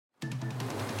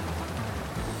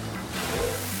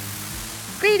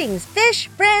Greetings, fish,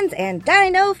 friends, and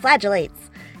dino-flagellates.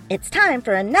 It's time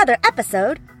for another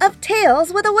episode of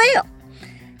Tales with a Whale.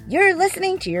 You're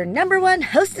listening to your number one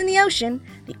host in the ocean,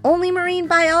 the only marine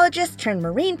biologist turned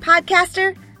marine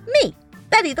podcaster, me,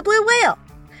 Betty the Blue Whale.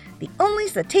 The only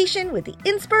cetacean with the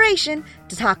inspiration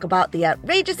to talk about the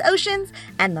outrageous oceans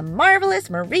and the marvelous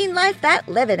marine life that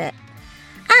live in it.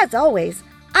 As always,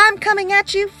 I'm coming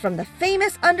at you from the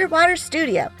famous underwater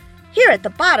studio here at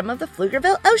the bottom of the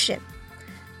Pflugerville Ocean.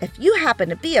 If you happen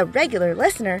to be a regular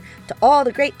listener to all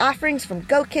the great offerings from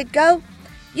Go Kid Go,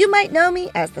 you might know me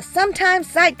as the sometime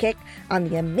sidekick on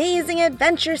the amazing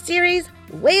adventure series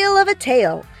Whale of a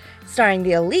Tale, starring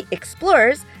the elite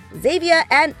explorers Xavier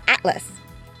and Atlas.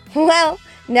 Well,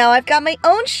 now I've got my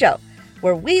own show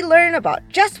where we learn about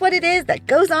just what it is that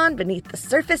goes on beneath the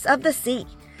surface of the sea.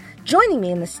 Joining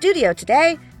me in the studio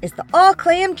today is the All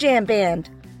Clam Jam Band.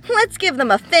 Let's give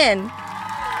them a fin.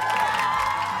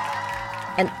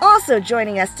 And also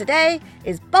joining us today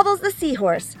is Bubbles the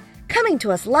Seahorse, coming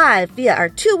to us live via our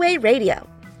two-way radio.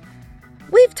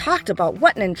 We've talked about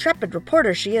what an intrepid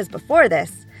reporter she is before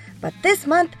this, but this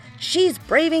month she's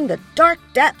braving the dark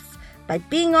depths by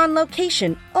being on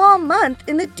location all month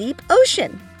in the deep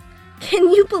ocean.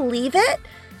 Can you believe it?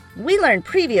 We learned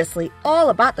previously all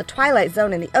about the twilight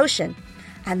zone in the ocean,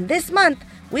 and this month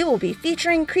we will be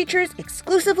featuring creatures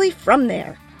exclusively from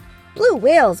there. Blue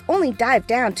whales only dive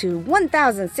down to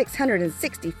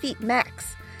 1,660 feet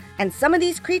max, and some of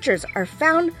these creatures are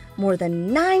found more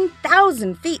than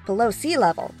 9,000 feet below sea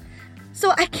level.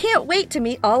 So I can't wait to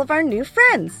meet all of our new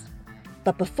friends.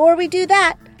 But before we do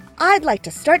that, I'd like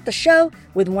to start the show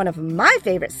with one of my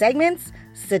favorite segments,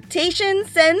 Cetacean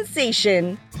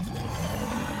Sensation.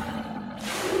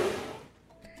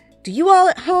 Do you all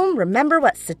at home remember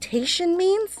what cetacean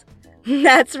means?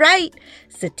 That's right!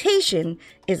 Cetacean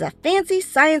is a fancy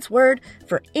science word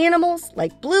for animals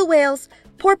like blue whales,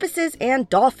 porpoises, and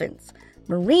dolphins,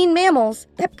 marine mammals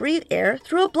that breathe air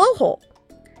through a blowhole.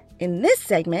 In this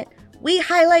segment, we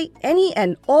highlight any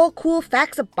and all cool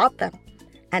facts about them.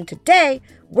 And today,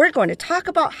 we're going to talk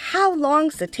about how long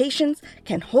cetaceans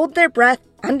can hold their breath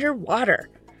underwater.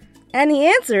 And the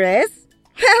answer is,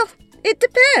 well, it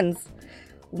depends.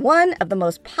 One of the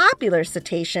most popular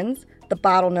cetaceans, the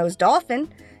bottlenose dolphin,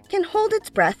 can hold its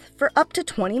breath for up to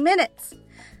 20 minutes.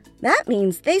 That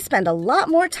means they spend a lot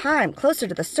more time closer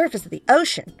to the surface of the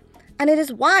ocean, and it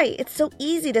is why it's so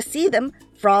easy to see them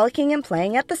frolicking and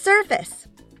playing at the surface.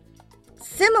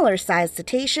 Similar-sized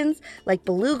cetaceans, like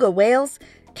beluga whales,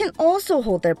 can also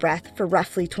hold their breath for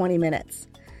roughly 20 minutes.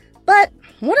 But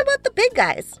what about the big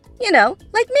guys?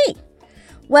 Like me.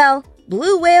 Well,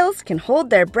 blue whales can hold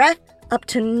their breath up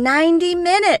to 90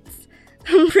 minutes.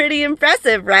 Pretty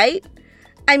impressive, right?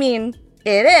 I mean,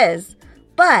 it is.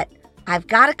 But I've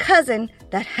got a cousin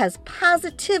that has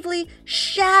positively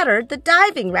shattered the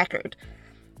diving record.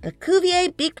 The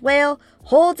Cuvier-beaked whale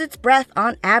holds its breath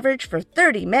on average for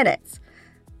 30 minutes.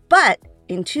 But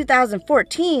in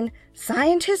 2014,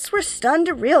 scientists were stunned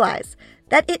to realize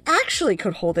that it actually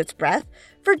could hold its breath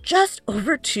for just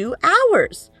over 2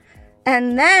 hours.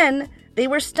 And then they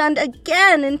were stunned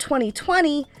again in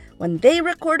 2020 when they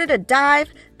recorded a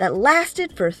dive that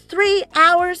lasted for 3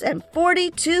 hours and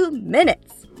 42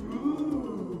 minutes.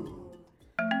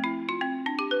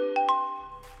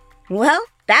 Well,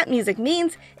 that music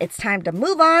means it's time to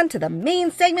move on to the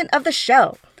main segment of the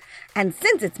show. And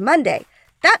since it's Monday,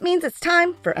 that means it's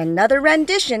time for another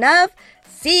rendition of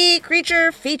Sea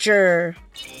Creature Feature.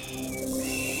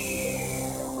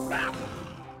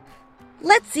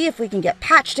 Let's see if we can get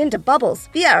patched into Bubbles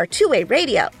via our two-way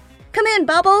radio. Come in,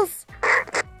 Bubbles.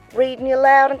 Reading you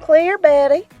loud and clear,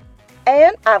 Betty.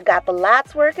 And I've got the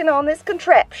lights working on this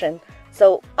contraption,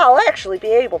 so I'll actually be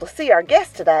able to see our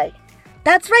guest today.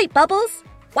 That's right, Bubbles.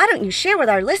 Why don't you share with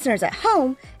our listeners at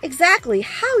home exactly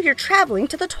how you're traveling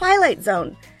to the Twilight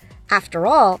Zone? After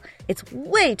all, it's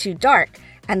way too dark,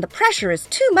 and the pressure is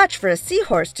too much for a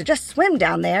seahorse to just swim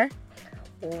down there.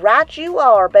 Right you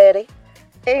are, Betty.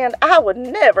 And I would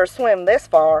never swim this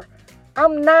far.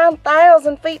 I'm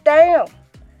 9,000 feet down.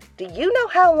 Do you know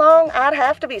how long I'd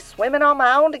have to be swimming on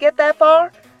my own to get that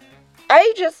far?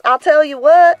 Ages, I'll tell you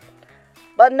what.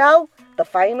 But no, the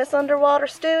famous underwater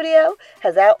studio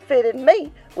has outfitted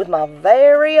me with my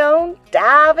very own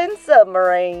diving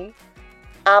submarine.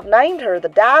 I've named her the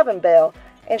Diving Bell,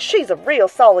 and she's a real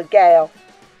solid gal.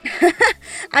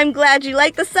 I'm glad you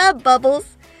like the sub,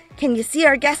 Bubbles. Can you see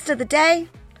our guest of the day?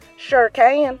 Sure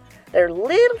can. They're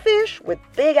little fish with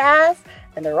big eyes,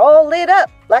 and they're all lit up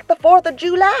like the 4th of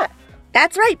July.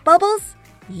 That's right, Bubbles.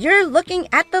 You're looking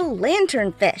at the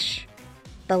lanternfish.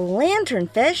 the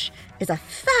lanternfish is a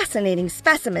fascinating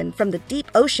specimen from the deep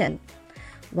ocean.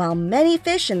 While many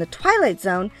fish in the twilight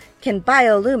zone can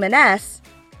bioluminesce,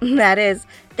 that is,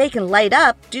 they can light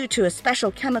up due to a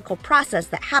special chemical process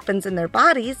that happens in their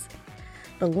bodies,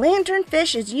 the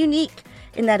lanternfish is unique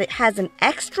in that it has an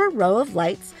extra row of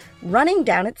lights running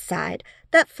down its side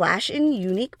that flash in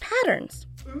unique patterns.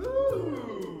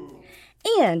 Ooh.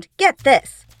 And get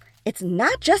this, it's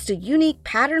not just a unique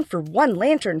pattern for one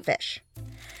lanternfish.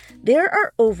 There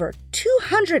are over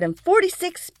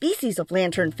 246 species of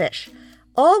lanternfish,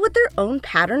 all with their own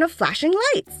pattern of flashing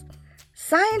lights.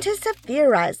 Scientists have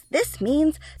theorized this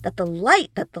means that the light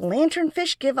that the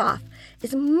lanternfish give off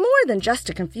is more than just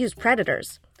to confuse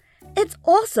predators. It's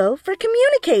also for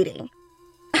communicating.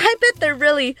 I bet they're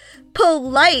really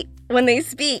polite when they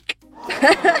speak.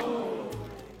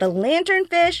 The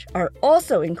lanternfish are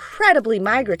also incredibly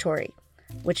migratory,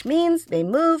 which means they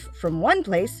move from one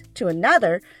place to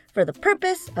another for the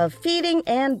purpose of feeding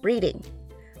and breeding.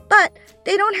 But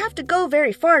they don't have to go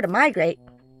very far to migrate,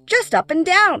 just up and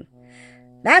down.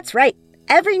 That's right,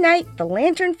 every night the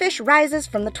lanternfish rises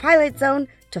from the twilight zone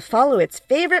to follow its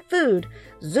favorite food,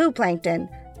 zooplankton,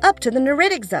 up to the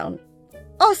neritic zone,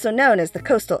 also known as the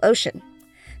coastal ocean.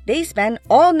 They spend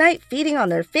all night feeding on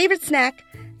their favorite snack,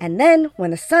 and then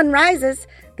when the sun rises,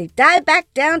 they dive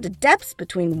back down to depths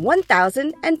between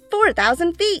 1,000 and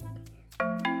 4,000 feet.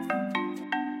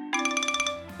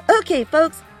 Okay,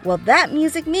 folks, well, that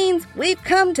music means we've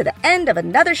come to the end of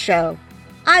another show.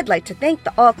 I'd like to thank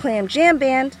the All Clam Jam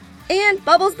Band and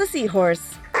Bubbles the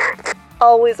Seahorse.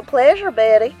 Always a pleasure,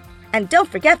 Betty. And don't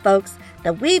forget, folks,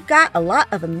 that we've got a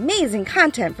lot of amazing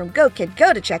content from Go Kid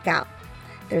Go to check out.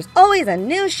 There's always a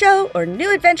new show or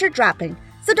new adventure dropping,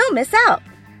 so don't miss out.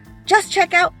 Just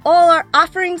check out all our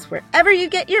offerings wherever you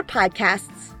get your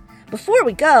podcasts. Before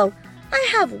we go, I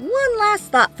have one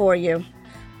last thought for you.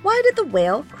 Why did the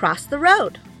whale cross the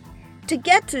road? To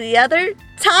get to the other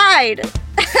tide.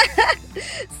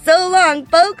 So long,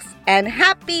 folks, and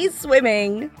happy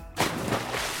swimming.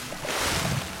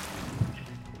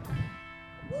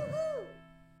 Woohoo!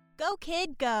 Go,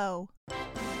 kid, go.